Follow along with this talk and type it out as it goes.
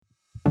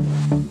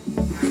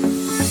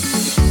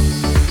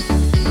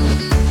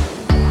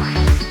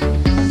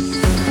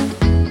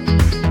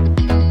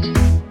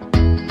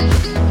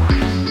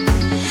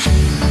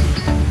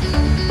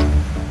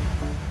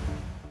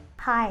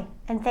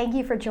and thank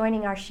you for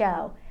joining our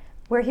show.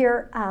 We're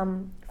here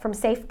from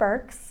Safe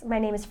Berks. My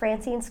name is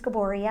Francine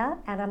Scaboria,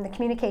 and I'm the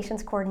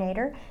communications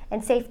coordinator.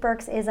 And Safe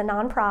Berks is a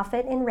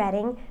nonprofit in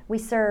Reading. We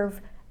serve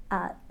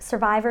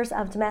survivors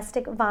of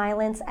domestic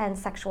violence and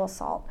sexual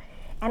assault.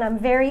 And I'm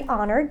very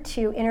honored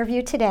to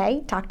interview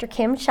today Dr.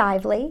 Kim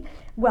Shively.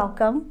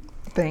 Welcome.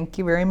 Thank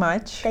you very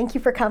much. Thank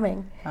you for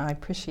coming. I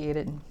appreciate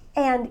it.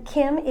 And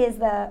Kim is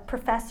a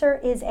professor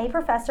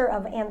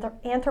of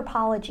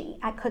anthropology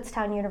at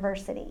Kutztown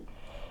University.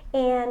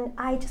 And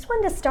I just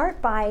wanted to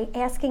start by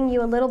asking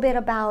you a little bit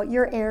about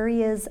your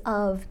areas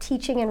of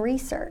teaching and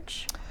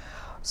research.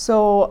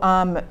 So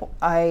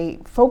I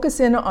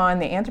focus in on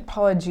the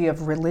anthropology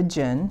of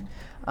religion,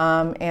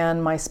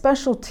 and my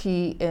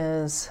specialty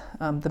is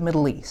the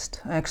Middle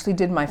East. I actually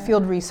did my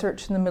field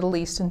research in the Middle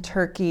East and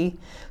Turkey,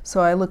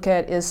 so I look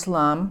at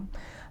Islam.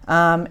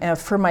 And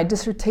for my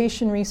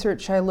dissertation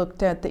research, I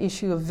looked at the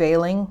issue of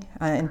veiling.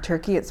 In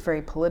Turkey, it's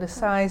very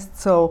politicized,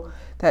 so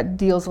that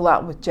deals a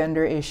lot with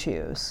gender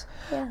issues.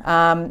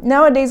 Yeah.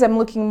 Nowadays, I'm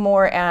looking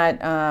more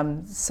at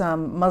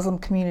some Muslim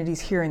communities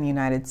here in the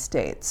United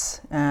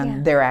States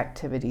and their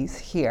activities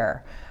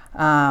here.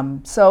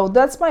 So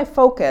that's my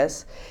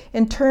focus.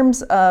 In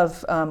terms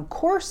of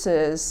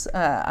courses,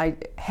 I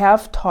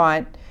have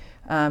taught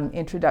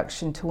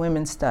Introduction to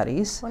Women's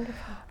Studies.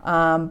 Wonderful.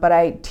 But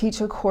I teach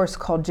a course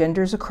called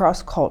Genders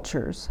Across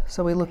Cultures.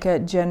 So we look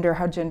at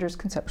how gender is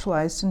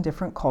conceptualized in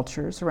different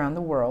cultures around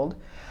the world.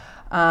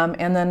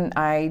 And then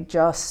I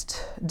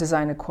just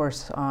designed a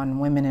course on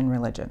women in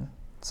religion.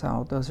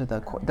 So those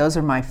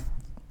are my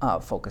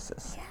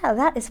focuses. Yeah,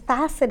 that is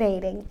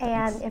fascinating.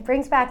 Thanks. And it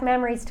brings back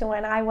memories to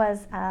when I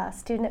was a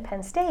student at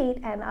Penn State,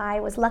 and I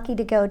was lucky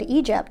to go to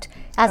Egypt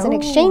as an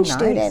exchange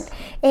student.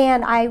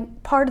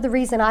 And part of the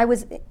reason I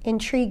was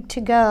intrigued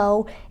to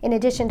go, in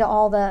addition to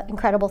all the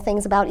incredible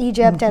things about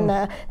Egypt and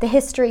the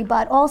history,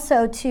 but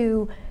also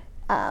to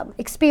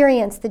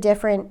experience the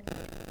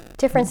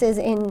differences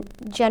in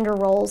gender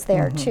roles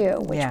there too,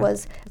 which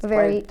was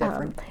very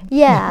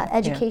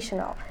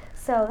educational.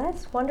 So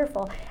that's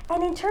wonderful.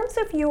 And in terms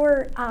of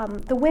your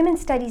the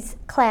women's studies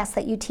class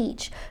that you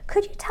teach,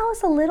 could you tell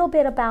us a little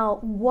bit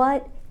about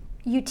what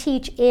you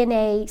teach in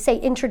a, say,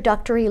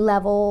 introductory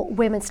level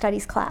women's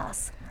studies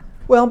class?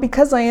 Well,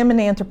 because I am an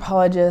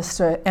anthropologist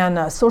and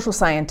a social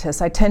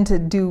scientist, I tend to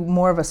do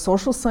more of a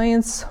social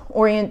science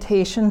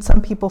orientation.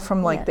 Some people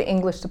from the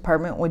English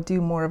department would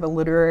do more of a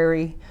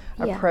literary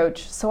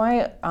approach. So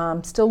I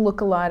still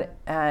look a lot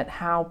at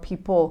how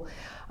people,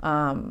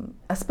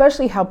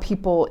 especially how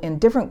people in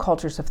different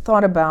cultures have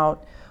thought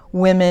about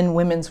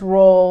women's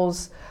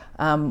roles.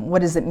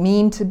 What does it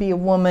mean to be a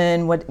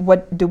woman?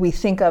 What do we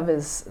think of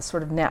as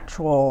sort of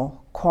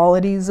natural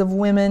qualities of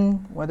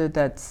women, whether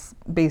that's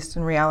based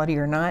in reality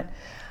or not?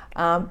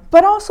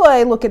 But also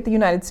I look at the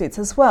United States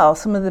as well.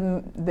 Some of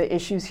the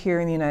issues here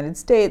in the United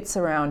States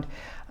around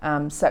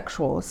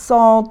sexual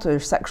assault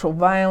or sexual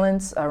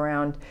violence,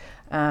 around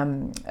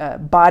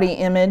body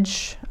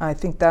image. I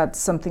think that's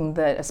something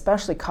that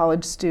especially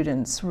college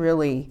students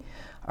really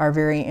are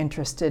very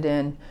interested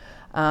in.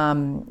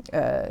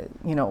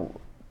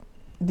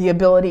 The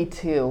ability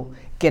to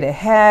get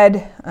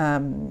ahead,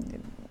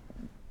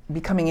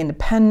 becoming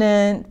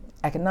independent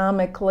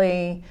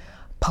economically,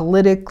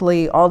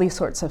 politically, all these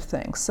sorts of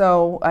things.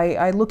 So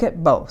I look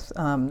at both,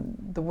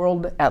 the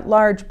world at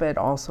large, but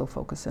also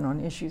focusing on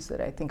issues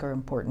that I think are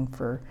important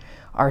for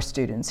our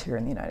students here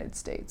in the United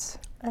States.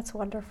 That's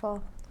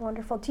wonderful,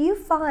 wonderful. Do you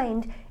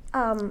find,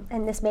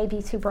 and this may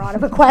be too broad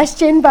of a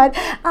question, but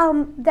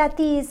that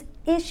these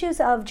issues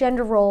of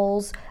gender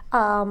roles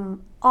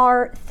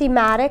are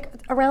thematic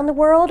around the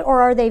world,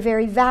 or are they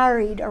very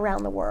varied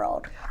around the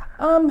world?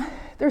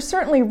 There's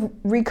certainly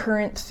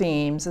recurrent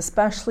themes,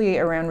 especially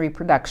around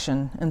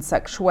reproduction and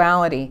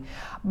sexuality,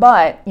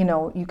 but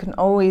you can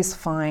always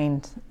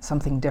find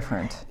something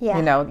different.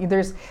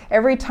 There's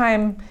every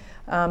time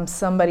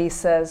somebody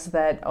says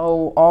that,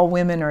 all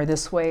women are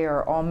this way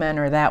or all men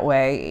are that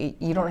way,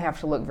 you don't have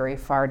to look very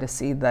far to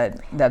see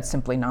that that's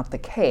simply not the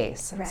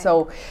case. Right.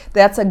 So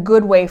that's a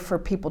good way for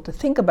people to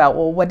think about,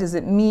 what does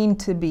it mean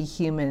to be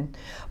human?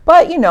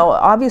 But,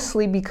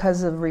 obviously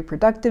because of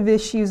reproductive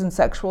issues and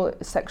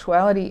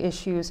sexuality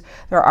issues,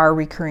 there are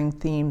recurring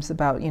themes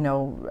about,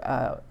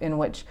 in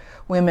which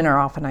women are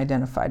often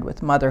identified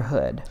with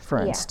motherhood, for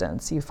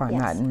instance. You find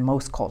that in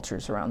most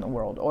cultures around the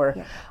world. Or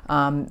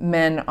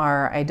men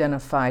are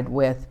identified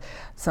with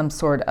some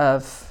sort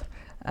of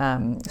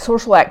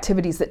social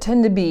activities that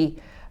tend to be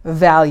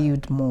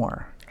valued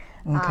more.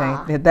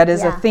 Okay, that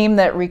is a theme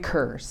that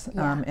recurs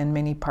in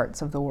many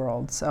parts of the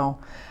world. So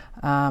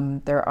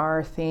there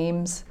are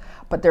themes,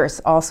 but there's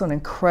also an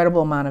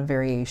incredible amount of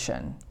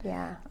variation.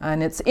 Yeah.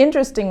 And it's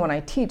interesting when I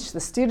teach, the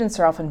students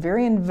are often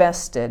very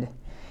invested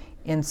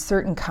in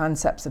certain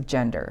concepts of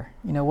gender.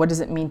 What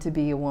does it mean to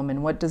be a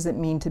woman? What does it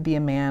mean to be a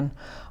man?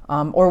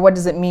 Or what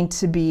does it mean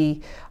to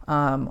be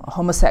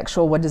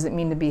homosexual? What does it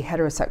mean to be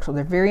heterosexual?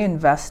 They're very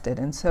invested,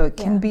 and so it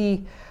can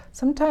be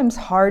sometimes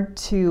hard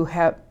to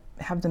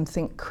have them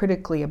think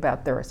critically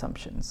about their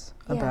assumptions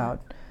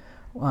about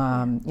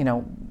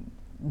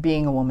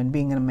being a woman,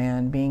 being a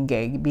man, being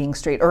gay, being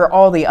straight, or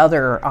all the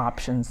other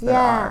options there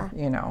are,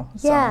 you know.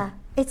 So. Yeah,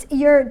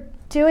 you're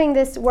doing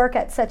this work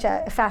at such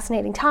a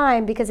fascinating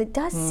time, because it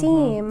does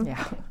seem,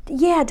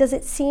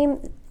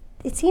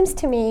 it seems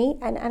to me,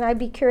 and I'd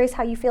be curious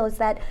how you feel, is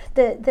that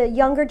the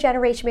younger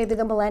generation, maybe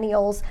the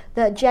millennials,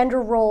 the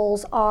gender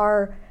roles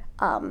are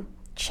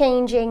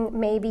changing,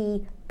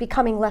 maybe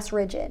becoming less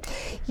rigid.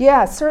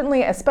 Yeah,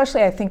 certainly,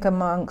 especially I think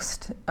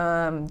amongst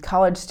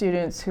college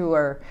students who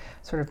are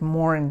sort of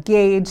more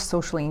engaged,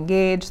 socially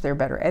engaged, they're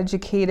better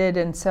educated,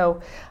 and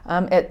so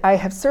I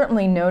have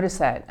certainly noticed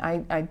that.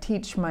 I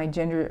teach my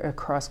Gender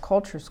Across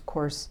Cultures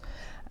course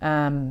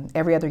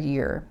every other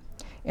year,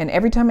 and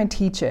every time I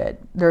teach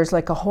it, there's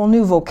like a whole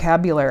new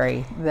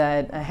vocabulary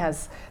that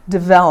has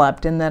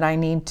developed and that I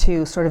need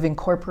to sort of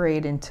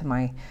incorporate into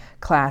my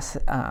class.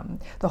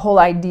 The whole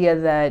idea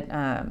that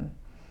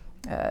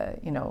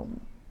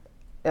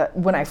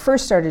when I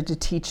first started to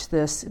teach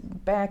this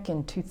back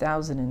in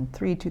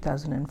 2003,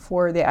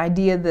 2004, the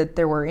idea that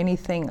there were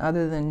anything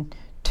other than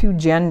two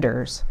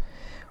genders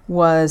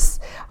was,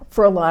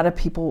 for a lot of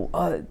people,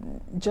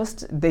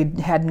 they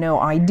had no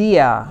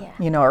idea,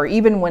 or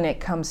even when it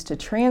comes to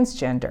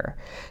transgender.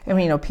 I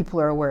mean, people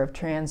are aware of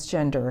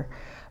transgender,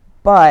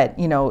 but,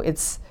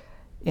 it's,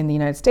 in the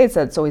United States,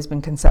 that's always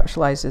been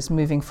conceptualized as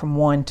moving from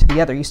one to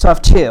the other. You still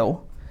have two,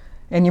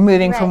 and you're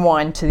moving from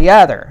one to the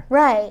other.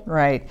 Right.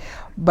 Right.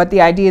 But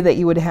the idea that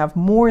you would have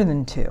more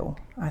than two,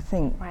 I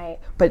think. Right.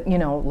 But,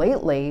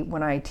 lately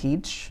when I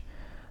teach,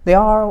 they're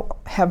all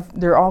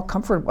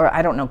comfortable, or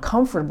I don't know,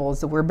 comfortable is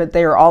the word, but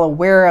they're all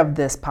aware of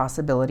this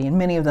possibility, and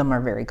many of them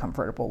are very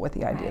comfortable with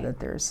the idea that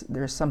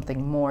there's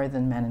something more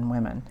than men and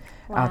women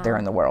out there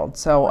in the world.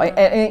 So,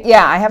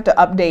 I have to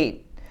update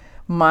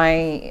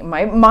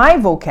my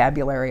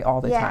vocabulary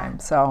all the time.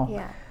 So.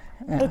 Yeah.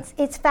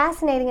 It's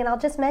fascinating, and I'll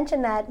just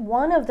mention that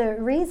one of the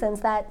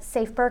reasons that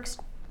Safe Berks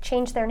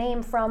changed their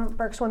name from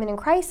Berks Women in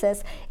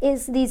Crisis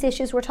is these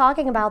issues we're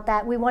talking about,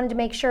 that we wanted to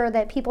make sure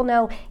that people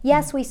know,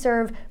 yes, we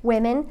serve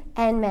women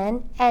and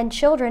men and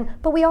children,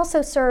 but we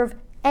also serve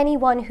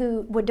anyone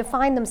who would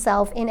define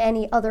themselves in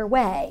any other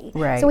way.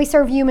 Right. So we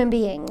serve human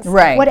beings,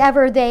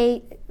 whatever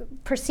they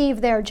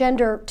perceive their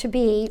gender to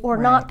be or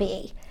not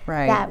be.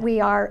 Right. That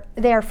we are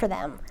there for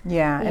them.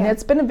 Yeah, and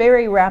it's been a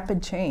very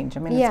rapid change. I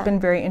mean, it's been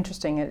very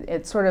interesting.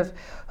 It sort of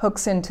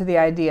hooks into the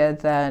idea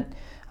that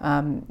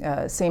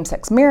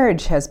same-sex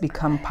marriage has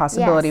become a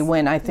possibility,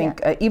 when I think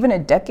even a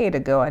decade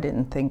ago, I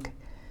didn't think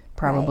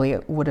probably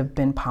it would have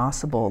been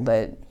possible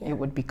that it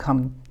would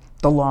become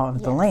the law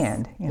of the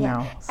land, you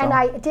know. So. And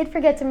I did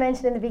forget to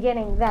mention in the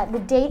beginning that the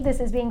date this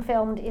is being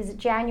filmed is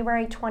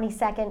January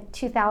 22nd,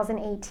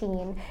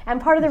 2018. And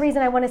part of the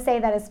reason I want to say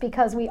that is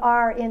because we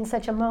are in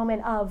such a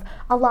moment of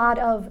a lot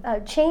of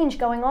change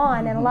going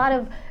on, and a lot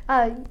of,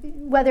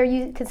 whether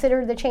you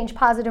consider the change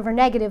positive or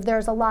negative,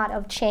 there's a lot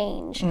of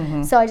change.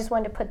 So I just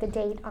wanted to put the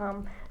date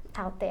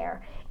out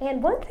there.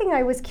 And one thing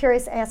I was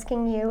curious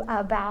asking you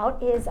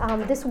about is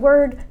this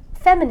word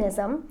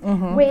feminism,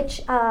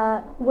 which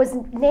was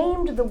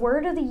named the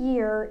word of the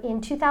year in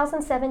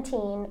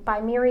 2017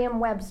 by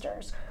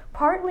Merriam-Webster's,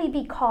 partly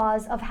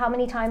because of how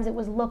many times it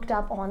was looked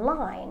up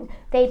online.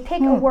 They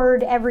pick a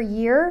word every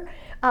year,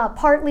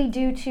 partly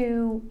due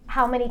to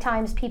how many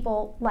times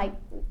people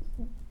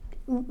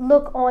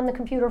look on the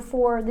computer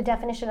for the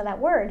definition of that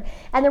word.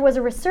 And there was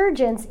a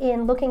resurgence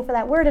in looking for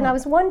that word, and I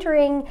was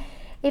wondering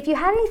if you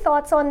had any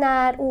thoughts on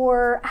that,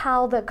 or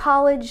how the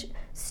college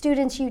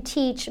students you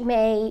teach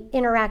may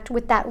interact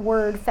with that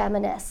word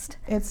feminist.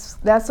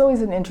 That's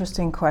always an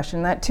interesting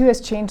question. That too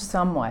has changed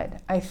somewhat.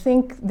 I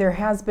think there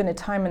has been a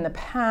time in the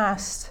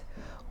past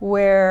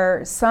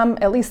where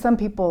at least some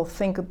people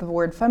think of the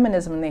word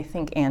feminism and they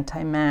think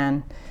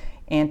anti-man,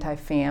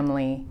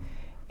 anti-family,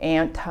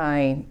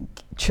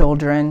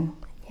 anti-children,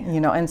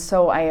 and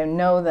so I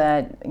know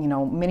that,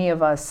 many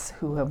of us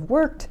who have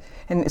worked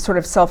and sort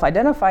of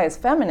self-identify as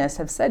feminists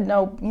have said,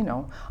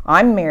 no,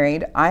 I'm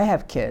married, I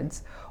have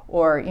kids,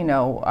 or,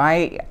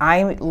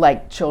 I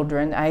like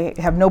children, I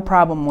have no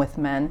problem with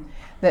men,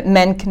 that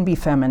men can be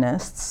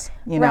feminists,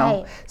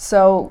 Right.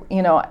 So,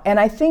 and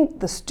I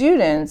think the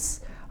students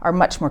are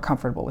much more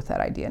comfortable with that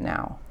idea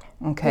now,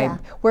 okay? Yeah.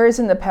 Whereas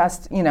in the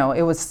past,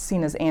 it was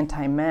seen as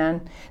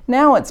anti-man.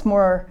 Now it's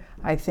more,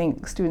 I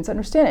think students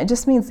understand it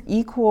just means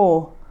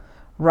equal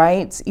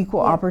rights, equal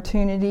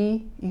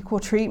opportunity, equal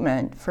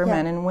treatment for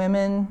men and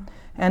women,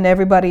 and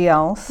everybody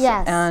else.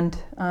 Yes. And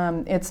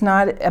it's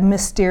not a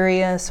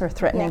mysterious or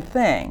threatening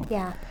thing.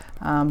 Yeah.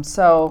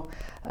 So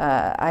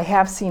I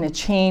have seen a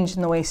change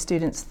in the way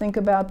students think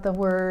about the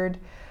word,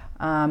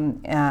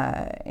 and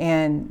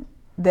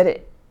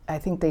that I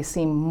think they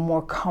seem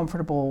more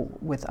comfortable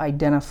with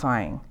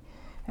identifying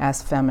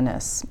as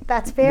feminists.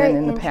 That's very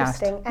in the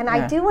interesting. past. And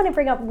I do want to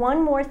bring up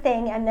one more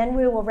thing, and then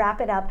we will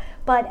wrap it up.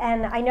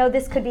 And I know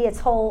this could be its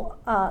whole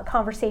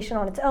conversation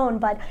on its own,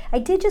 but I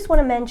did just want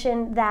to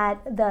mention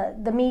that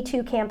the Me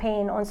Too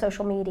campaign on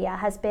social media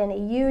has been a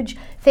huge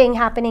thing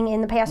happening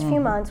in the past few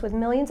months, with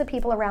millions of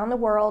people around the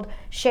world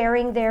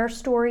sharing their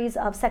stories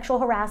of sexual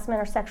harassment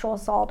or sexual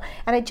assault.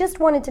 And I just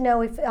wanted to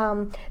know if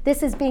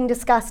this is being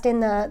discussed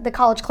in the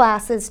college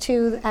classes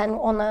too, and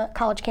on the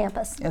college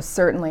campus. Yes,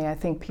 certainly. I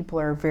think people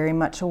are very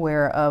much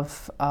aware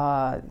of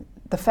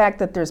the fact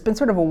that there's been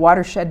sort of a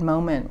watershed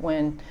moment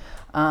when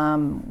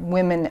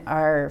women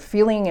are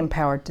feeling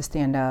empowered to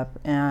stand up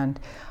and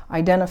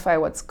identify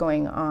what's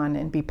going on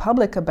and be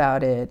public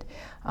about it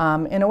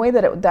in a way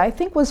that I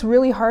think was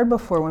really hard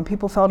before, when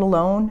people felt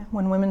alone,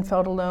 when women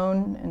felt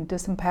alone and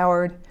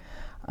disempowered.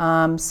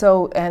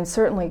 And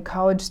certainly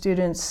college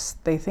students,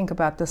 they think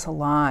about this a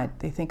lot.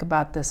 They think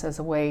about this as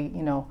a way,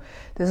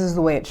 this is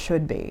the way it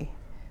should be,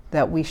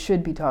 that we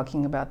should be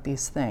talking about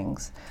these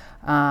things.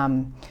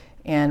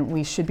 And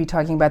we should be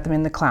talking about them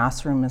in the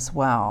classroom as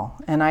well.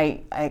 And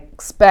I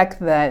expect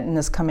that in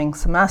this coming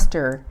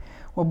semester,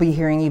 we'll be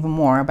hearing even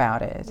more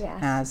about it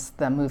as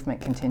the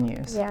movement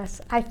continues. Yes,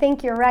 I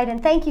think you're right.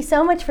 And thank you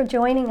so much for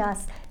joining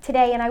us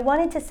today. And I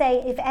wanted to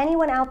say, if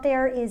anyone out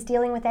there is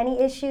dealing with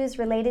any issues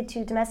related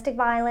to domestic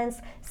violence,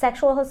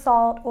 sexual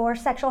assault, or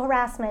sexual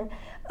harassment,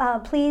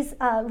 please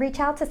reach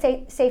out to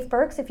Safe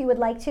Berks if you would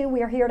like to.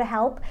 We are here to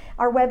help.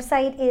 Our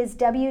website is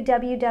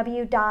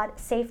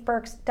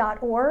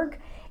www.safeberks.org.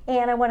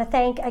 And I want to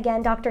thank,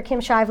 again, Dr. Kim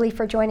Shively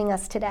for joining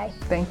us today.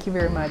 Thank you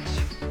very much.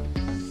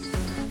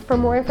 For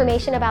more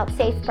information about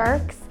Safe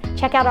Berks,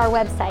 check out our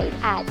website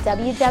at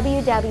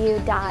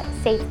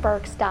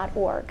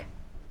www.safeberks.org.